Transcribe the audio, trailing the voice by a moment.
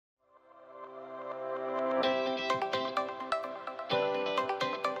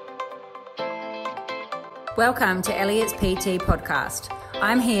Welcome to Elliot's PT podcast.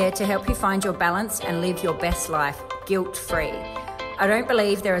 I'm here to help you find your balance and live your best life guilt-free. I don't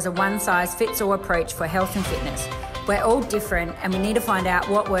believe there is a one-size-fits-all approach for health and fitness. We're all different and we need to find out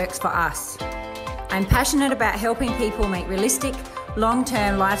what works for us. I'm passionate about helping people make realistic,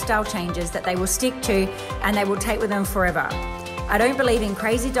 long-term lifestyle changes that they will stick to and they will take with them forever. I don't believe in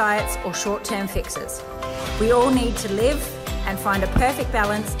crazy diets or short-term fixes. We all need to live and find a perfect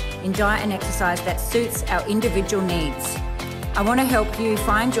balance in diet and exercise that suits our individual needs. I want to help you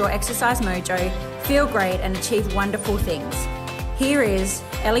find your exercise mojo, feel great and achieve wonderful things. Here is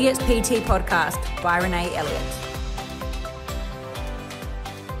Elliot's PT podcast by Renee Elliott.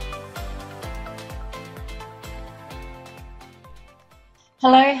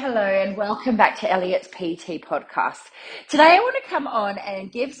 Hello, and welcome back to Elliot's PT podcast. Today I want to come on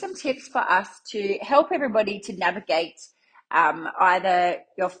and give some tips for us to help everybody to navigate either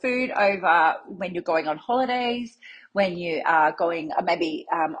your food over when you're going on holidays, when you are going maybe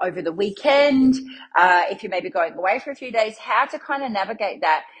over the weekend, if you're maybe going away for a few days, how to kind of navigate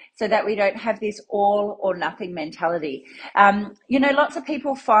that so that we don't have this all or nothing mentality. Lots of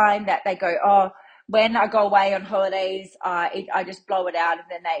people find that they go, when I go away on holidays, I just blow it out, and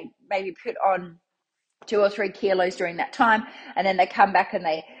then they maybe put on 2 or 3 kilos during that time, and then they come back and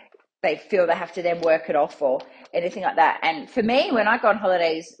they feel they have to then work it off or anything like that. And for me, when I go on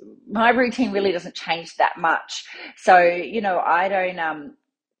holidays, my routine really doesn't change that much. So, I don't,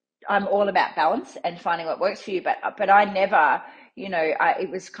 I'm all about balance and finding what works for you, but I never, it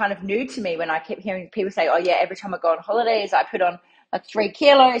was kind of new to me when I kept hearing people say, every time I go on holidays, I put on like 3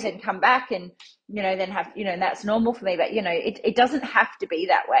 kilos and come back and, then have, and that's normal for me. But, it doesn't have to be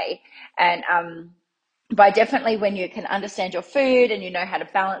that way. And, but definitely when you can understand your food and you know how to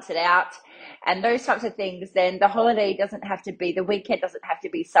balance it out and those types of things, then the holiday doesn't have to be, the weekend doesn't have to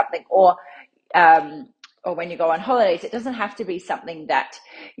be something, or when you go on holidays, it doesn't have to be something that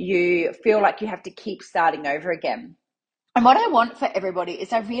you feel like you have to keep starting over again. And what I want for everybody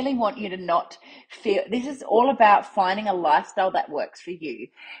is I really want you to not feel, this is all about finding a lifestyle that works for you.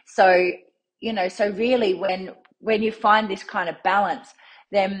 So, so really when you find this kind of balance,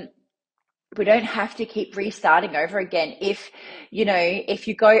 then we don't have to keep restarting over again. If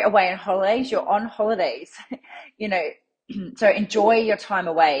you go away on holidays, you're on holidays, so enjoy your time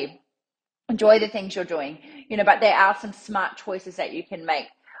away, enjoy the things you're doing, but there are some smart choices that you can make.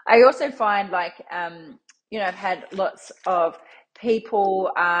 I also find I've had lots of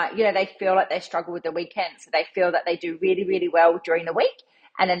people, they feel like they struggle with the weekend. So they feel that they do really, really well during the week,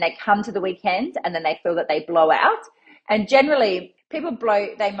 and then they come to the weekend and then they feel that they blow out. And generally people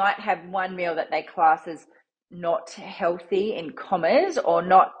they might have one meal that they class as not healthy in commas or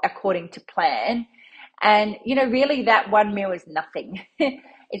not according to plan. And, really that one meal is nothing.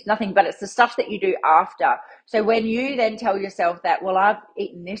 It's nothing, but it's the stuff that you do after. So when you then tell yourself that, well, I've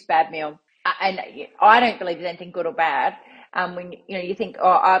eaten this bad meal, and I don't believe there's anything good or bad. When, you think,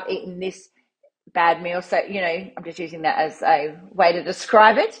 I've eaten this bad meal. So, I'm just using that as a way to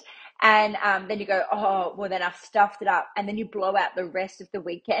describe it. And then you go, then I've stuffed it up. And then you blow out the rest of the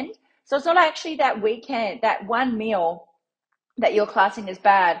weekend. So it's not actually that weekend, that one meal that you're classing as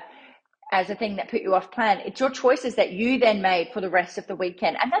bad as a thing that put you off plan. It's your choices that you then made for the rest of the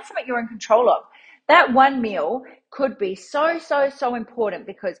weekend. And that's something you're in control of. That one meal could be so, so, so important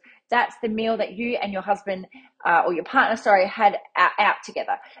because that's the meal that you and your husband or your partner, had out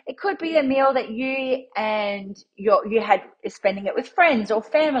together. It could be a meal that you and you had spending it with friends or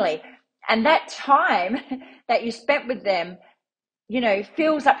family. And that time that you spent with them,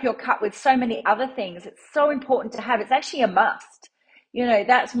 fills up your cup with so many other things. It's so important to have. It's actually a must.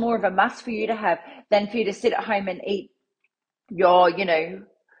 That's more of a must for you to have than for you to sit at home and eat your,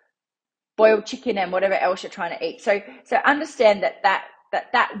 boiled chicken and whatever else you're trying to eat. So understand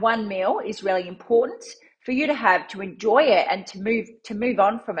that one meal is really important for you to have, to enjoy it and to move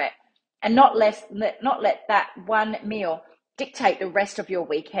on from it, and not let that one meal dictate the rest of your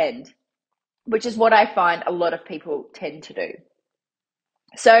weekend, which is what I find a lot of people tend to do.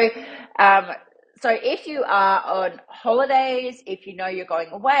 So if you are on holidays, if you're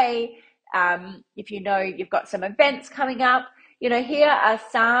going away, if you've got some events coming up, here are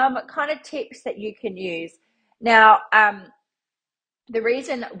some kind of tips that you can use. Now, the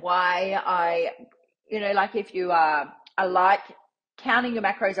reason why if you are like counting your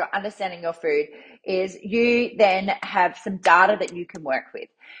macros or understanding your food is you then have some data that you can work with.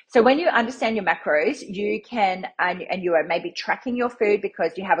 So when you understand your macros, you can, and you are maybe tracking your food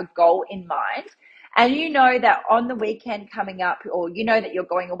because you have a goal in mind, and that on the weekend coming up, or that you're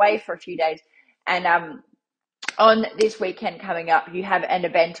going away for a few days, and on this weekend coming up, you have an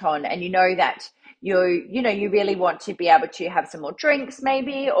event on, and that you really want to be able to have some more drinks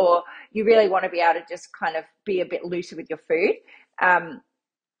maybe, or you really want to be able to just kind of be a bit looser with your food.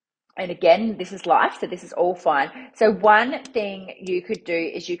 And again, this is life, so this is all fine. So one thing you could do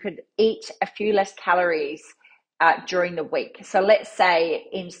is you could eat a few less calories during the week. So let's say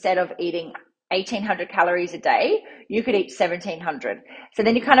instead of eating 1,800 calories a day, you could eat 1,700. So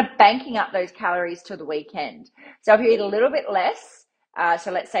then you're kind of banking up those calories to the weekend. So if you eat a little bit less,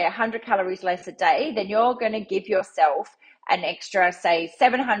 so let's say 100 calories less a day, then you're going to give yourself an extra, say,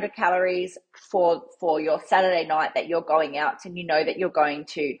 700 calories for your Saturday night that you're going out, and you know that you're going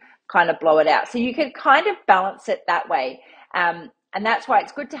to kind of blow it out. So you can kind of balance it that way. And that's why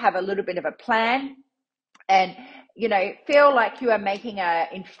it's good to have a little bit of a plan and, feel like you are making an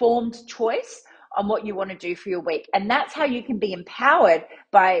informed choice on what you want to do for your week. And that's how you can be empowered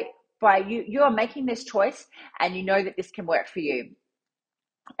by you are making this choice, and you know that this can work for you.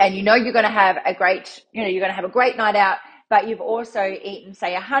 And you're going to have a great, night out, but you've also eaten,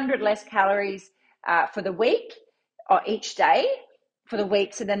 say, 100 less calories for the week or each day for the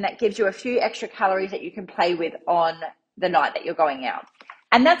week. So then that gives you a few extra calories that you can play with on the night that you're going out.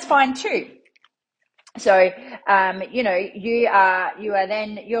 And that's fine too. So, you're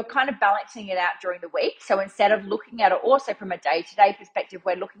kind of balancing it out during the week. So instead of looking at it also from a day-to-day perspective,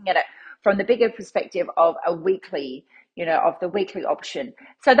 we're looking at it from the bigger perspective of a weekly, of the weekly option.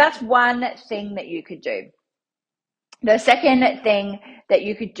 So that's one thing that you could do. The second thing that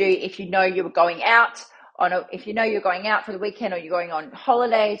you could do if you're going out you're going out for the weekend, or you're going on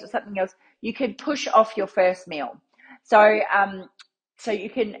holidays or something else, you could push off your first meal. So you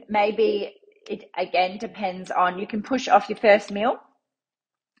can maybe, it again depends on, you can push off your first meal.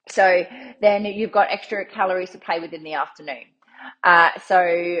 So then you've got extra calories to play with in the afternoon.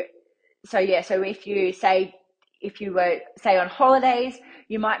 So if you were, say, on holidays,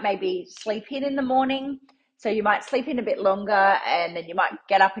 you might maybe sleep in the morning. So you might sleep in a bit longer, and then you might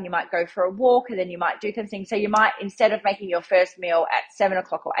get up and you might go for a walk, and then you might do some things. So you might, instead of making your first meal at 7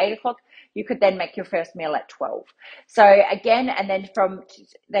 o'clock or 8 o'clock, you could then make your first meal at 12. So again, and then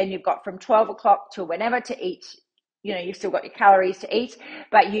you've got from 12 o'clock to whenever to eat. You've still got your calories to eat,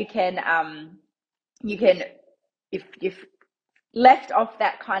 but you can if you've left off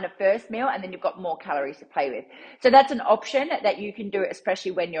that kind of first meal, and then you've got more calories to play with. So that's an option that you can do,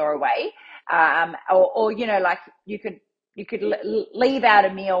 especially when you're away. Or like you could leave out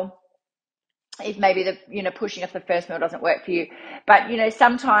a meal if maybe the pushing off the first meal doesn't work for you. But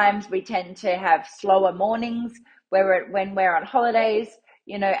sometimes we tend to have slower mornings when we're on holidays,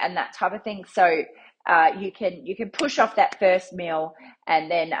 and that type of thing. So you can push off that first meal, and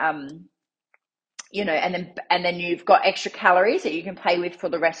then and then you've got extra calories that you can play with for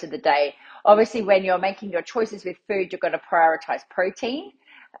the rest of the day. Obviously, when you're making your choices with food, you're going to prioritize protein,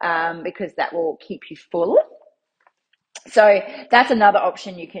 because that will keep you full. So that's another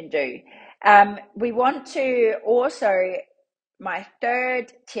option you can do. We want to also, my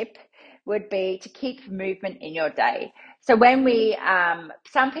third tip would be to keep movement in your day. So when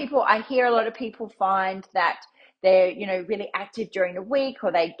I hear a lot of people find that they're, really active during the week,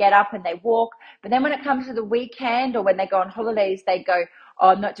 or they get up and they walk. But then when it comes to the weekend, or when they go on holidays, they go, oh,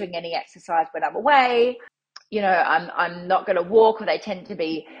 I'm not doing any exercise when I'm away. I'm not going to walk, or they tend to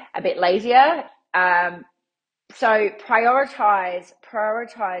be a bit lazier. So prioritize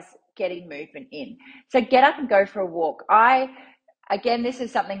getting movement in. So get up and go for a walk. Again, this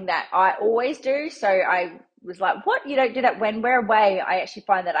is something that I always do. So I was like, what? You don't do that when we're away? I actually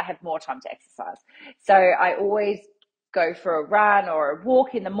find that I have more time to exercise. So I always go for a run or a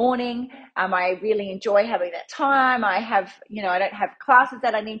walk in the morning. I really enjoy having that time. I don't have classes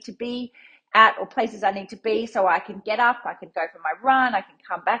that I need to be at, or places I need to be, so I can get up, I can go for my run, I can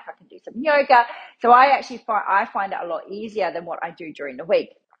come back, I can do some yoga. So I find it a lot easier than what I do during the week.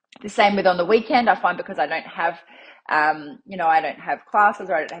 The same with on the weekend. I find, because I don't have I don't have classes,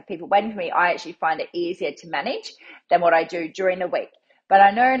 or I don't have people waiting for me, I actually find it easier to manage than what I do during the week. But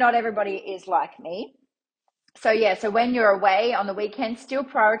I know not everybody is like me. So when you're away on the weekend, still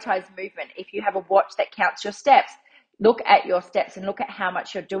prioritize movement. If you have a watch that counts your steps, look at your steps and look at how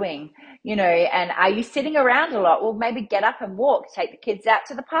much you're doing, and are you sitting around a lot? Well, maybe get up and walk, take the kids out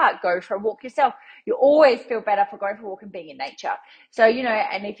to the park, go for a walk yourself. You always feel better for going for a walk and being in nature. So,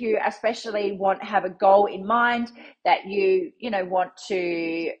 and if you especially have a goal in mind that you want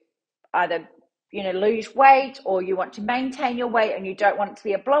to either, lose weight, or you want to maintain your weight and you don't want it to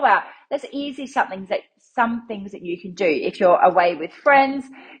be a blowout, there's some things that you can do. If you're away with friends,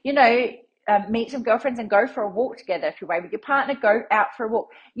 meet some girlfriends and go for a walk together. If you're away with your partner, go out for a walk.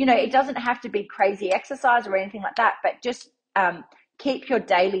 It doesn't have to be crazy exercise or anything like that, but just keep your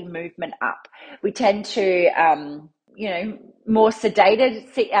daily movement up. We tend to, more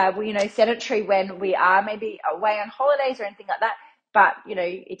sedated, sedentary when we are maybe away on holidays or anything like that. But,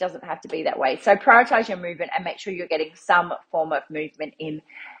 it doesn't have to be that way. So prioritize your movement and make sure you're getting some form of movement in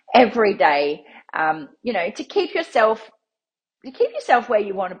every day, to keep yourself where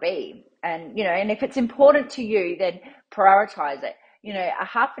you want to be. And, and if it's important to you, then prioritize it. A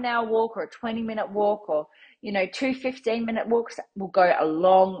half an hour walk or a 20-minute walk or, 2 15-minute walks will go a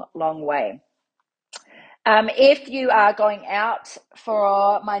long, long way. If you are going out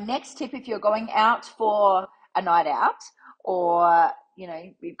for my next tip, if you're going out for a night out or,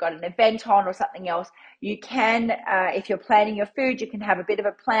 you've got an event on or something else, you can, if you're planning your food, you can have a bit of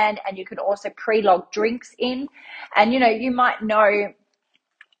a plan and you can also pre-log drinks in. And, you might know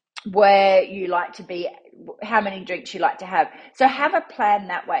where you like to be, how many drinks you like to have. So have a plan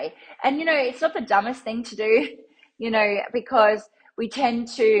that way. And, it's not the dumbest thing to do, because we tend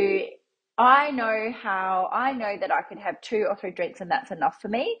to, I know that I could have 2 or 3 drinks and that's enough for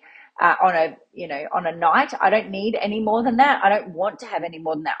me on a night. I don't need any more than that. I don't want to have any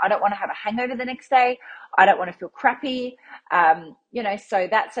more than that. I don't want to have a hangover the next day. I don't want to feel crappy. So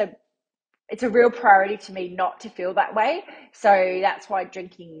it's a real priority to me not to feel that way. So that's why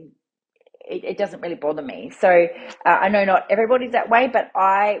drinking, it doesn't really bother me. So I know not everybody's that way, but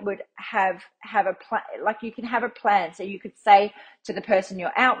I would have a plan. Like you can have a plan. So you could say to the person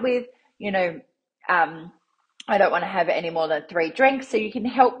you're out with, I don't want to have any more than 3 drinks. So you can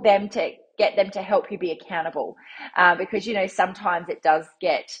help them to get them to help you be accountable. Because, sometimes it does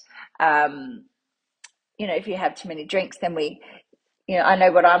get, if you have too many drinks, then I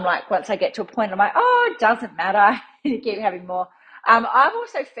know what I'm like. Once I get to a point, I'm like, oh, it doesn't matter. You keep having more. I've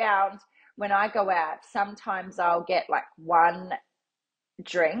also found when I go out, sometimes I'll get like 1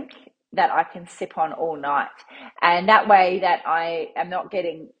 drink that I can sip on all night. And that way that I am not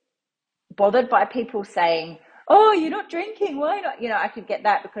getting bothered by people saying, oh, you're not drinking, why not? I could get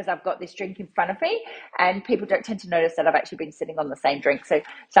that because I've got this drink in front of me and people don't tend to notice that I've actually been sitting on the same drink. So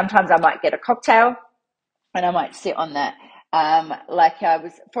sometimes I might get a cocktail and I might sit on that.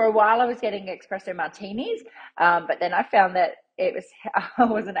 For a while I was getting espresso martinis, but then I found that I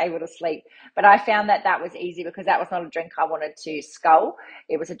wasn't able to sleep, but I found that was easy because that was not a drink I wanted to scull.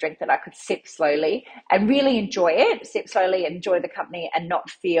 It was a drink that I could sip slowly and really enjoy it, sip slowly, enjoy the company and not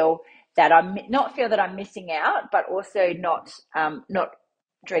feel that I'm missing out, but also not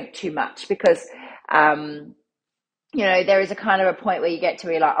drink too much because, there is a kind of a point where you get to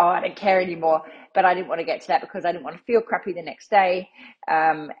be like, oh, I don't care anymore. But I didn't want to get to that because I didn't want to feel crappy the next day.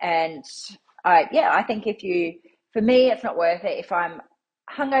 I think for me, it's not worth it. If I'm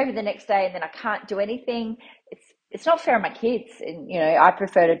hungover the next day and then I can't do anything, it's not fair on my kids. And, I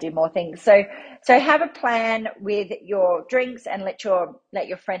prefer to do more things. So have a plan with your drinks and let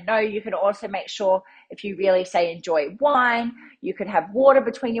your friend know. You can also make sure if you really say enjoy wine, you could have water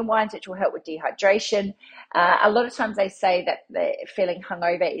between your wines, which will help with dehydration. A lot of times they say that the feeling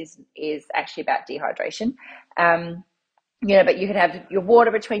hungover is actually about dehydration. But you can have your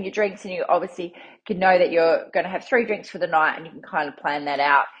water between your drinks and you obviously can know that you're going to have 3 drinks for the night and you can kind of plan that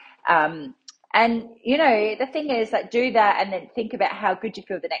out. And, the thing is that do that and then think about how good you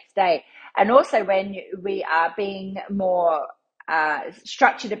feel the next day. And also when we are being more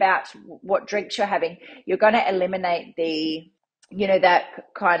structured about what drinks you're having, you're going to eliminate that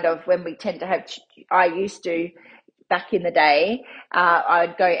kind of when we tend to have, I used to, back in the day, I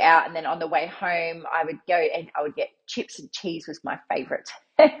would go out and then on the way home, I would go and I would get chips and cheese was my favorite.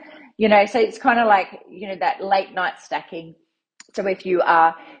 So it's kind of like, that late night stacking. So if you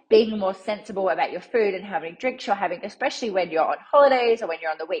are being more sensible about your food and how many drinks you're having, especially when you're on holidays or when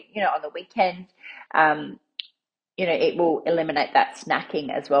you're on the weekend, it will eliminate that snacking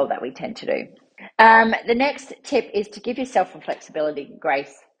as well that we tend to do. The next tip is to give yourself some flexibility,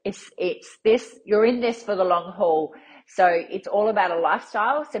 Grace. It's this, you're in this for the long haul. So it's all about a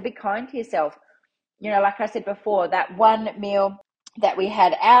lifestyle. So be kind to yourself. Like I said before, that one meal that we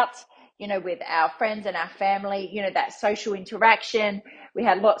had out, with our friends and our family, that social interaction, we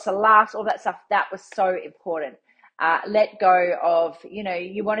had lots of laughs, all that stuff, that was so important. Let go of,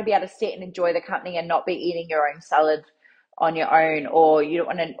 you want to be able to sit and enjoy the company and not be eating your own salad on your own, or you don't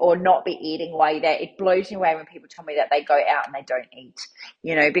want to, or not be eating while you're there. It blows me away when people tell me that they go out and they don't eat,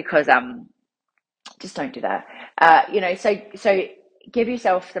 because just don't do that. So give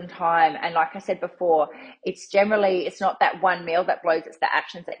yourself some time. And like I said before, it's not that one meal that blows, it's the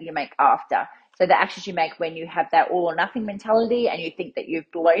actions that you make after. So the actions you make when you have that all or nothing mentality and you think that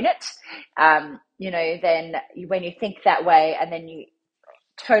you've blown it, then when you think that way and then you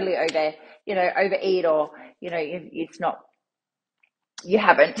totally overeat or, it's not you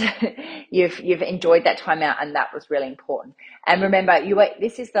haven't. You've enjoyed that time out, and that was really important. And remember,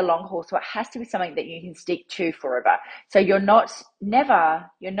 this is the long haul, so it has to be something that you can stick to forever. So you're not never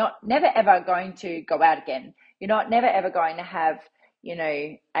ever going to go out again. You're not never ever going to have,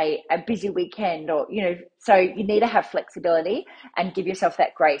 a busy weekend, or, so you need to have flexibility and give yourself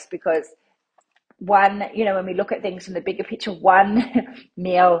that grace, because when we look at things from the bigger picture, one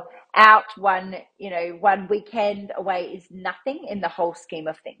meal out, one weekend away is nothing in the whole scheme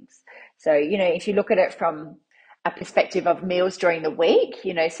of things. So, if you look at it from a perspective of meals during the week,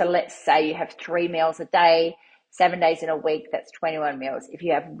 so let's say you have 3 meals a day, 7 days in a week, that's 21 meals. If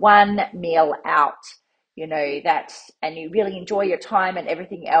you have one meal out, and you really enjoy your time and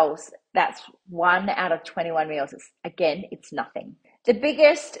everything else, that's 1 out of 21 meals. It's nothing. The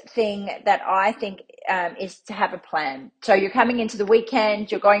biggest thing that I think is to have a plan. So you're coming into the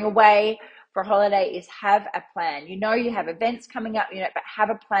weekend, you're going away for a holiday, is have a plan. You have events coming up, but have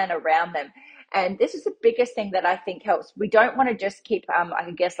a plan around them. And this is the biggest thing that I think helps. We don't want to just keep,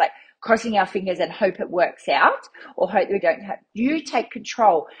 crossing our fingers and hope it works out, or hope we don't have. You take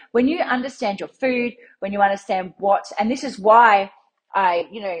control. When you understand your food, when you understand and this is why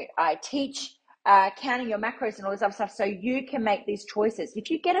I teach counting your macros and all this other stuff, so you can make these choices.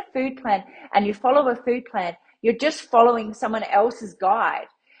 If you get a food plan and you follow a food plan, you're just following someone else's guide,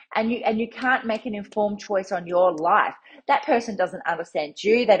 and you can't make an informed choice on your life. That person doesn't understand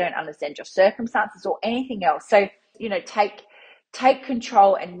you. They don't understand your circumstances or anything else. So, take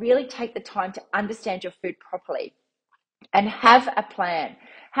control and really take the time to understand your food properly, and have a plan.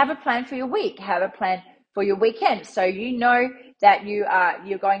 Have a plan for your week. Have a plan for your weekend. So that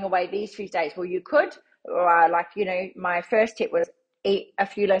you're going away these few days. Well, you could, my first tip was eat a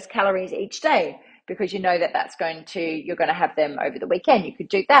few less calories each day, because you're going to have them over the weekend. You could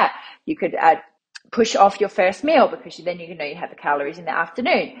do that. You could push off your first meal, because then you have the calories in the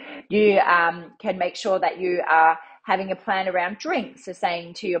afternoon. You can make sure that you are having a plan around drinks. So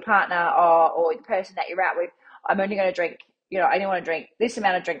saying to your partner or the person that you're out with, I'm only going to drink, I only want to drink this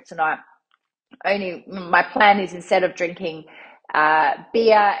amount of drinks tonight. My plan is, instead of drinking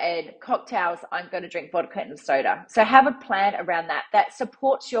beer and cocktails, I'm going to drink vodka and soda. So have a plan around that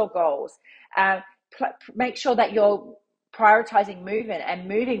supports your goals. Make sure that you're prioritizing movement and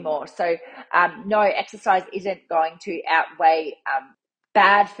moving more. So no, exercise isn't going to outweigh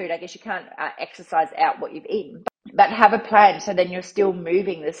bad food. I guess you can't exercise out what you've eaten, but have a plan, so then you're still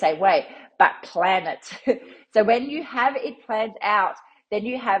moving the same way, but plan it. So when you have it planned out, then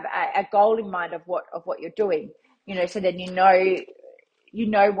you have a goal in mind of what you're doing, so then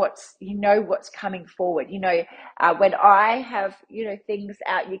what's coming forward. When I have things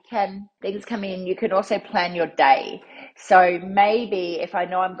out, things come in, you can also plan your day. So maybe if I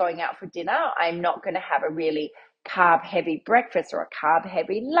know I'm going out for dinner, I'm not going to have a really carb heavy breakfast or a carb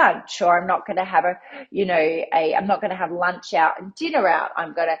heavy lunch, or I'm not going to have I'm not going to have lunch out and dinner out.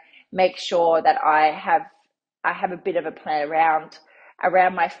 I'm going to make sure that I have a bit of a plan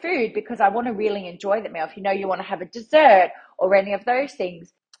around my food, because I want to really enjoy that meal. If you want to have a dessert or any of those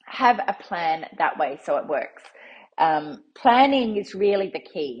things, have a plan that way so it works. Planning is really the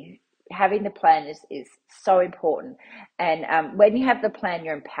key. Having the plan is so important. And when you have the plan,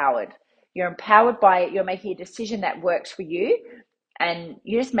 you're empowered. You're empowered by it. You're making a decision that works for you, and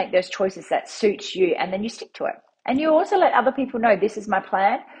you just make those choices that suits you, and then you stick to it. And you also let other people know, this is my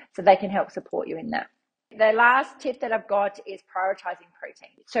plan, so they can help support you in that. The last tip that I've got is prioritizing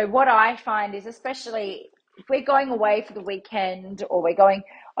protein. So what I find is, especially if we're going away for the weekend, or we're going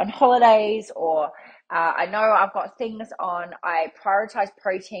on holidays, or I know I've got things on, I prioritize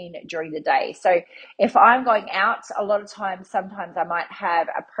protein during the day. So if I'm going out, a lot of times, sometimes I might have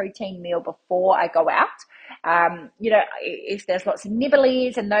a protein meal before I go out. If there's lots of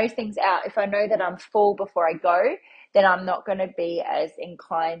nibblies and those things out, if I know that I'm full before I go, then I'm not going to be as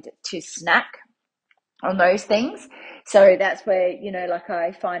inclined to snack on those things. So that's where,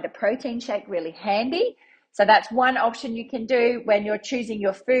 I find a protein shake really handy. So that's one option you can do when you're choosing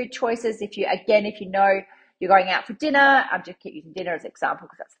your food choices. If you know you're going out for dinner, I'm just keep using dinner as an example,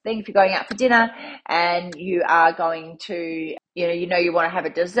 because that's the thing. If you're going out for dinner and you are going to, you want to have a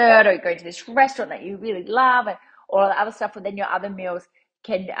dessert, or you're going to this restaurant that you really love, and all the other stuff, and then your other meals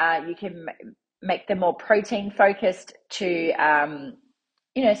you can make them more protein focused to,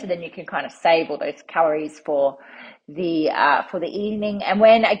 so then you can kind of save all those calories for the evening. And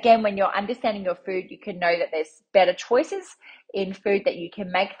when you're understanding your food, you can know that there's better choices in food that you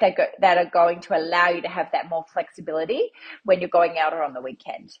can make that are going to allow you to have that more flexibility when you're going out or on the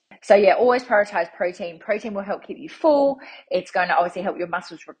weekend. So yeah, always prioritize protein. Protein will help keep you full. It's going to obviously help your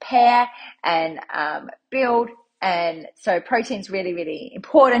muscles repair and build. And so protein's really, really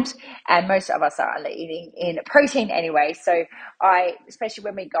important. And most of us are eating in protein anyway. So especially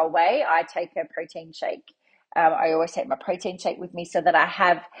when we go away, I take a protein shake. I always take my protein shake with me so that I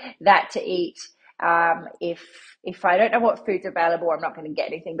have that to eat. If I don't know what food's available, I'm not going to get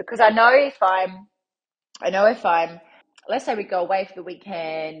anything, because I know if I'm, let's say we go away for the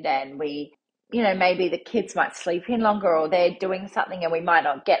weekend and maybe the kids might sleep in longer or they're doing something and we might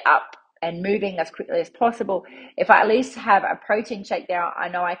not get up and moving as quickly as possible. If I at least have a protein shake there, I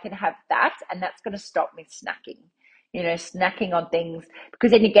know I can have that, and that's going to stop me snacking on things,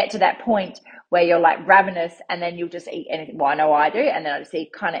 because then you get to that point where you're like ravenous and then you'll just eat anything. Well, I know I do, and then I just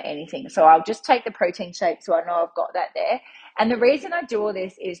eat kind of anything. So I'll just take the protein shake so I know I've got that there. And the reason I do all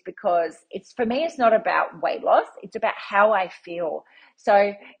this is because for me, it's not about weight loss. It's about how I feel. So,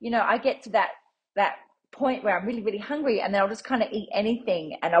 I get to that point where I'm really, really hungry, and then I'll just kind of eat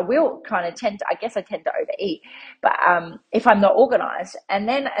anything, and I will kind of tend to overeat, but if I'm not organized, and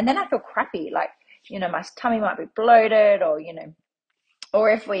then I feel crappy, like, my tummy might be bloated, or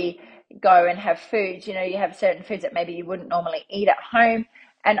if we go and have foods, you have certain foods that maybe you wouldn't normally eat at home.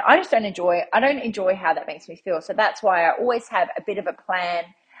 And I just don't enjoy how that makes me feel. So that's why I always have a bit of a plan.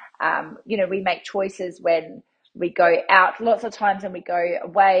 We make choices when we go out. Lots of times when we go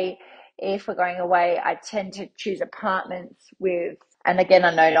away, if we're going away, I tend to choose apartments and again,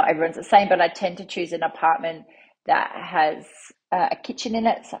 I know not everyone's the same, but I tend to choose an apartment that has a kitchen in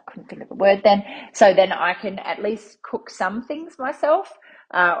it. So I couldn't think of the word then. So then I can at least cook some things myself,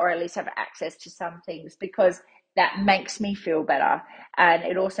 or at least have access to some things, because that makes me feel better. And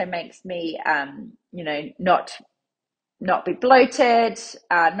it also makes me, not be bloated,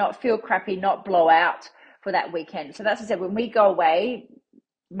 not feel crappy, not blow out for that weekend. So that's what I said, when we go away,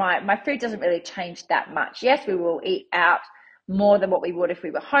 my food doesn't really change that much. Yes, we will eat out more than what we would if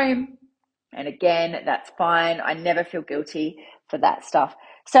we were home. And again, that's fine. I never feel guilty for that stuff.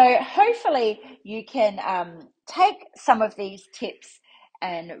 So hopefully you can take some of these tips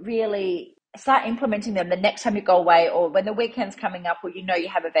and really start implementing them the next time you go away, or when the weekend's coming up, or you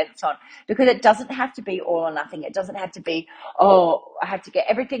have events on, because it doesn't have to be all or nothing. It doesn't have to be, I have to get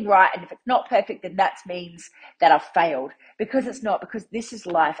everything right, and if it's not perfect, then that means that I've failed, because it's not. Because this is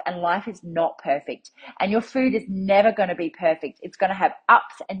life, and life is not perfect, and your food is never going to be perfect. It's going to have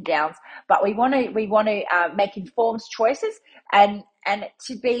ups and downs, but we want to make informed choices, and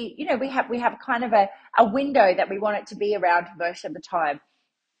to be, we have kind of a window that we want it to be around most of the time.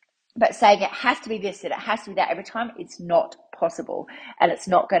 But saying it has to be this and it has to be that every time, it's not possible, and it's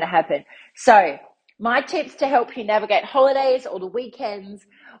not going to happen. So my tips to help you navigate holidays or the weekends,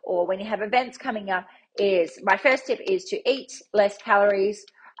 or when you have events coming up, is, my first tip is to eat less calories,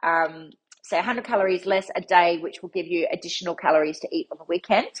 say 100 calories less a day, which will give you additional calories to eat on the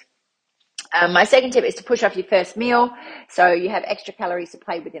weekend. My second tip is to push off your first meal, so you have extra calories to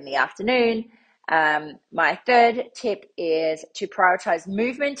play with in the afternoon. My third tip is to prioritize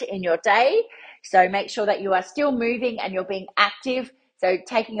movement in your day. So make sure that you are still moving and you're being active. So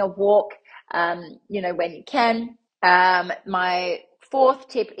taking a walk, when you can. My fourth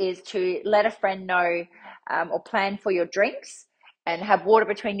tip is to let a friend know, or plan for your drinks, and have water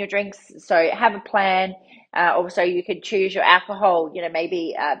between your drinks. So have a plan. Also, you could choose your alcohol.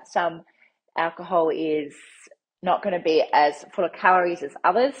 Maybe some alcohol is not going to be as full of calories as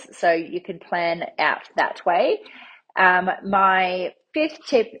others, so you can plan out that way. My fifth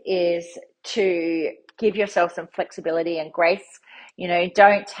tip is to give yourself some flexibility and grace.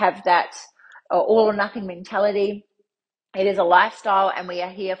 Don't have that all or nothing mentality. It is a lifestyle, and we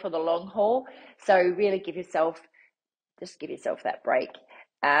are here for the long haul. So really give yourself that break.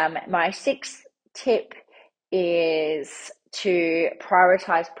 My sixth tip is to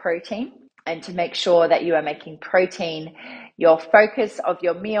prioritize protein, and to make sure that you are making protein your focus of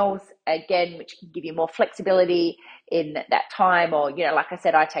your meals, again, which can give you more flexibility in that time. Or, like I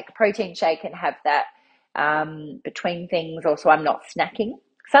said, I take a protein shake and have that between things, or so I'm not snacking.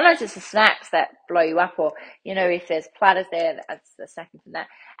 Sometimes it's the snacks that blow you up, or, if there's platters there, that's the snacking from that.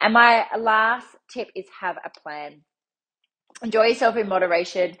 And my last tip is have a plan. Enjoy yourself in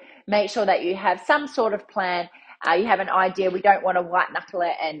moderation. Make sure that you have some sort of plan. You have an idea. We don't want to white knuckle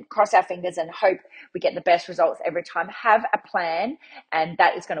it and cross our fingers and hope we get the best results every time. Have a plan, and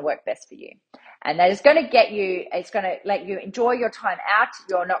that is going to work best for you. And that is going to it's going to let you enjoy your time out.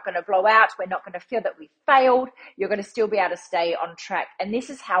 You're not going to blow out. We're not going to feel that we failed. You're going to still be able to stay on track. And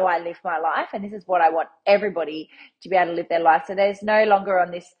this is how I live my life. And this is what I want everybody to be able to live their life. So there's no longer on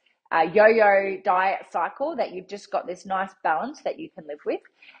this yo-yo diet cycle, that you've just got this nice balance that you can live with,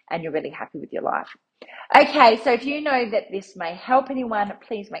 and you're really happy with your life. Okay, so if you know that this may help anyone,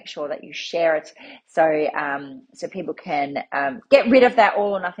 please make sure that you share it so people can get rid of that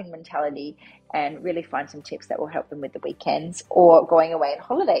all or nothing mentality and really find some tips that will help them with the weekends or going away on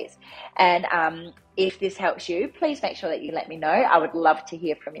holidays. And if this helps you, please make sure that you let me know. I would love to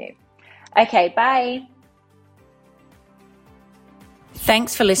hear from you. Okay, bye.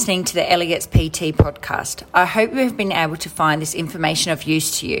 Thanks for listening to the Elliot's PT podcast. I hope you have been able to find this information of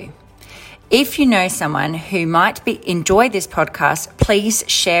use to you. If you know someone who might enjoy this podcast, please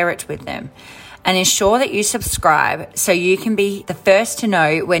share it with them and ensure that you subscribe so you can be the first to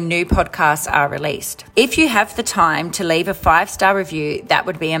know when new podcasts are released. If you have the time to leave a 5-star review, that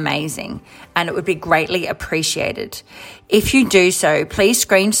would be amazing and it would be greatly appreciated. If you do so, please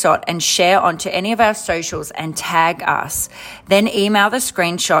screenshot and share onto any of our socials and tag us. Then email the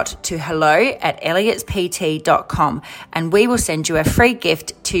screenshot to hello@elliotspt.com and we will send you a free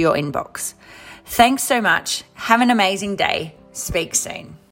gift to your inbox. Thanks so much. Have an amazing day. Speak soon.